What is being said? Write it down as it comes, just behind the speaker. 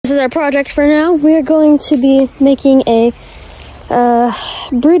is our project for now. We're going to be making a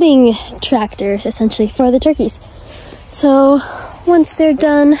brooding tractor, essentially, for the turkeys. So once they're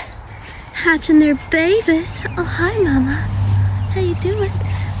done hatching their babies, oh hi mama, how you doing?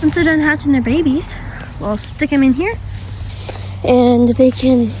 Once they're done hatching their babies, we'll stick them in here and they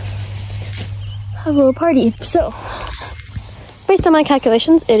can have a little party. So based on my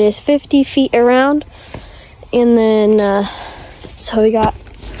calculations, it is 50 feet around, and then so we got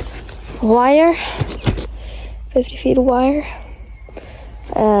wire, 50 feet of wire,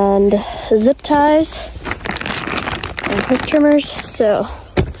 and zip ties and hook trimmers. So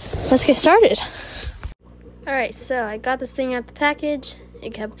let's get started. All right, so I got this thing out the package.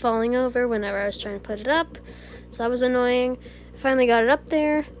 It kept falling over whenever I was trying to put it up, so that was annoying. I finally got it up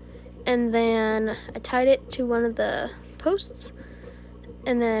there, and then I tied it to one of the posts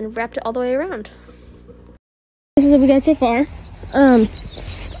and then wrapped it all the way around. This is what we got so far.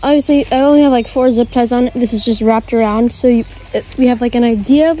 Obviously I only have like 4 zip ties on it. This is just wrapped around, so we have like an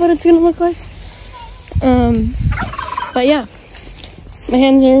idea of what it's gonna look like. But yeah, my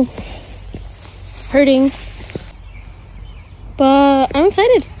hands are hurting, but I'm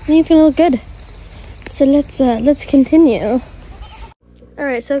excited. I think it's gonna look good. So let's continue. All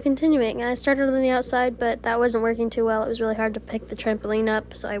right, so continuing, I started on the outside, but that wasn't working too well. It was really hard to pick the trampoline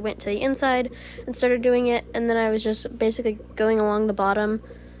up, so I went to the inside and started doing it, and then I was just basically going along the bottom.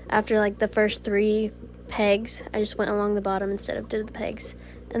 After like the first 3 pegs, I just went along the bottom instead of did the pegs,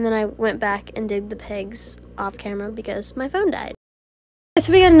 and then I went back and did the pegs off camera because my phone died.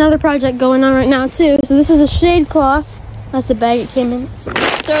 So we got another project going on right now too. So this is a shade cloth. That's the bag it came in. So we'll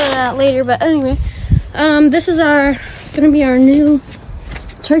throw that out later, but anyway, this is gonna be our new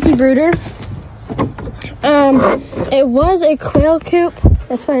turkey brooder. It was a quail coop.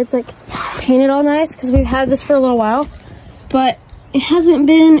 That's why it's like painted all nice, because we've had this for a little while, but it hasn't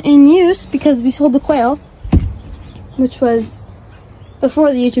been in use because we sold the quail, which was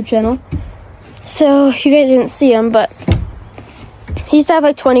before the YouTube channel. So you guys didn't see him, but he used to have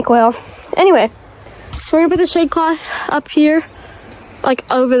like 20 quail. Anyway, so we're gonna put the shade cloth up here, like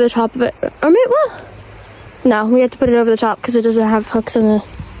over the top of it. Or maybe, well, no, we have to put it over the top because it doesn't have hooks in the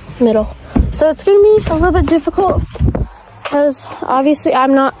middle. So it's gonna be a little bit difficult because obviously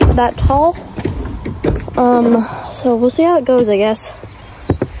I'm not that tall. So we'll see how it goes, I guess.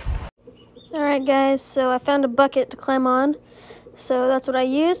 All right, guys, so I found a bucket to climb on. So that's what I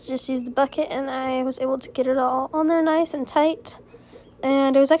used, just used the bucket, and I was able to get it all on there nice and tight.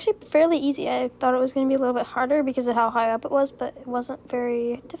 And it was actually fairly easy. I thought it was gonna be a little bit harder because of how high up it was, but it wasn't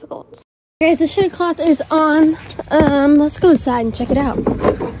very difficult. Guys, the shade cloth is on. Let's go inside and check it out.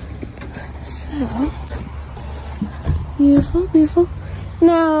 So, beautiful, beautiful.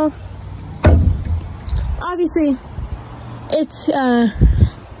 Now, obviously, it's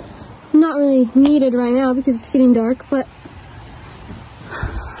not really needed right now because it's getting dark, but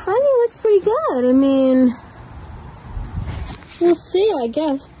I think it looks pretty good. I mean, we'll see, I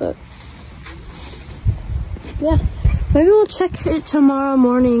guess, but yeah. Maybe we'll check it tomorrow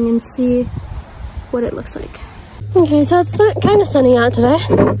morning and see what it looks like. Okay, so it's kind of sunny out today.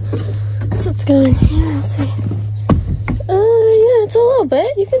 So let's go in here and see. Yeah, it's a little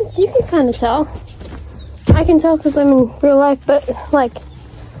bit. You can kind of tell. I can tell because I'm in real life, but like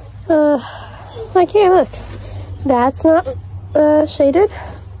here, look. That's not shaded,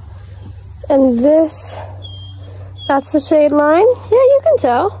 and that's the shade line. Yeah, you can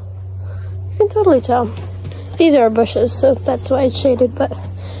tell. You can totally tell. These are bushes, so that's why it's shaded, but,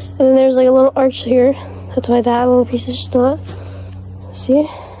 and then there's like a little arch here. That's why that little piece is just not. See?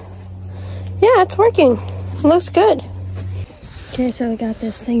 Yeah, it's working. It looks good. Okay, so we got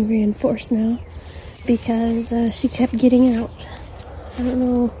this thing reinforced now because she kept getting out. I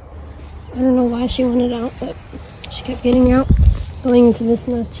don't know why she wanted out, but she kept getting out, going into this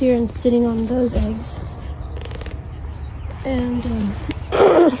nest here and sitting on those eggs. And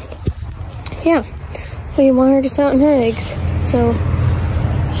yeah. We want her to sit on her eggs, so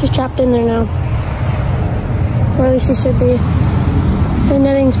she's trapped in there now. Or at least she should be. The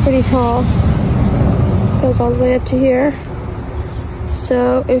netting's pretty tall. Goes all the way up to here.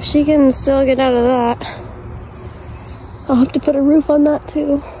 So if she can still get out of that, I'll have to put a roof on that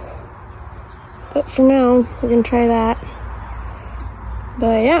too. But for now, we're gonna try that.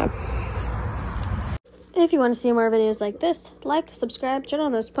 But yeah. If you want to see more videos like this, like, subscribe, turn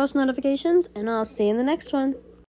on those post notifications, and I'll see you in the next one.